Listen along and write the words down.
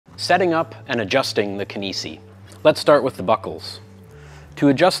Setting up and adjusting the Kinisi. Let's start with the buckles. To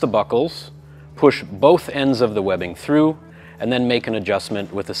adjust the buckles, push both ends of the webbing through and then make an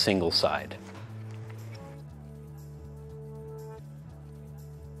adjustment with a single side.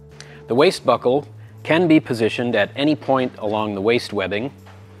 The waist buckle can be positioned at any point along the waist webbing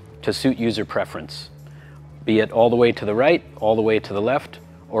to suit user preference, be it all the way to the right, all the way to the left,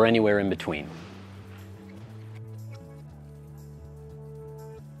 or anywhere in between.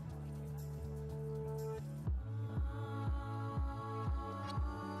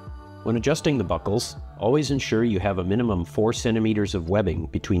 When adjusting the buckles, always ensure you have a minimum 4 centimeters of webbing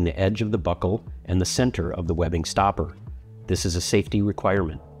between the edge of the buckle and the center of the webbing stopper. This is a safety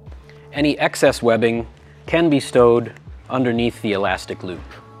requirement. Any excess webbing can be stowed underneath the elastic loop.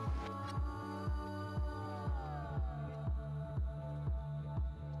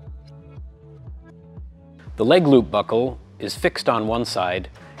 The leg loop buckle is fixed on one side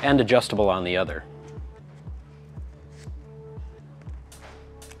and adjustable on the other.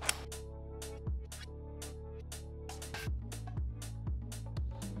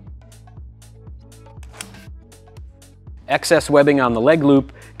 Excess webbing on the leg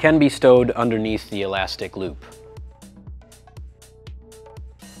loop can be stowed underneath the elastic loop.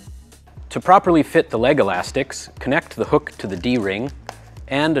 To properly fit the leg elastics, connect the hook to the D-ring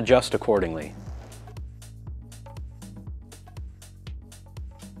and adjust accordingly.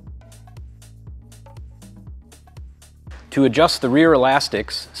 To adjust the rear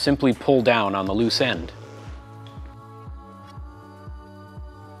elastics, simply pull down on the loose end.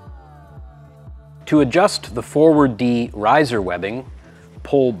 To adjust the forward D riser webbing,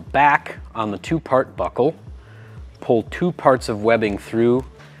 pull back on the 2-part buckle, pull 2 parts of webbing through,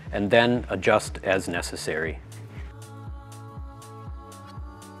 and then adjust as necessary.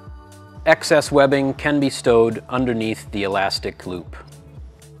 Excess webbing can be stowed underneath the elastic loop.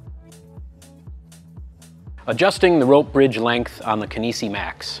 Adjusting the rope bridge length on the Kinisi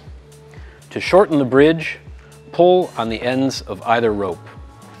Max. To shorten the bridge, pull on the ends of either rope.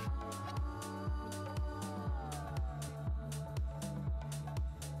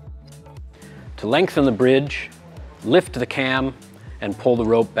 To lengthen the bridge, lift the cam and pull the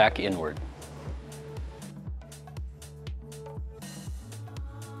rope back inward.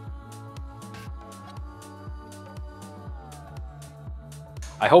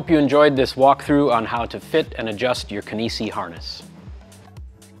 I hope you enjoyed this walkthrough on how to fit and adjust your Kinisi harness.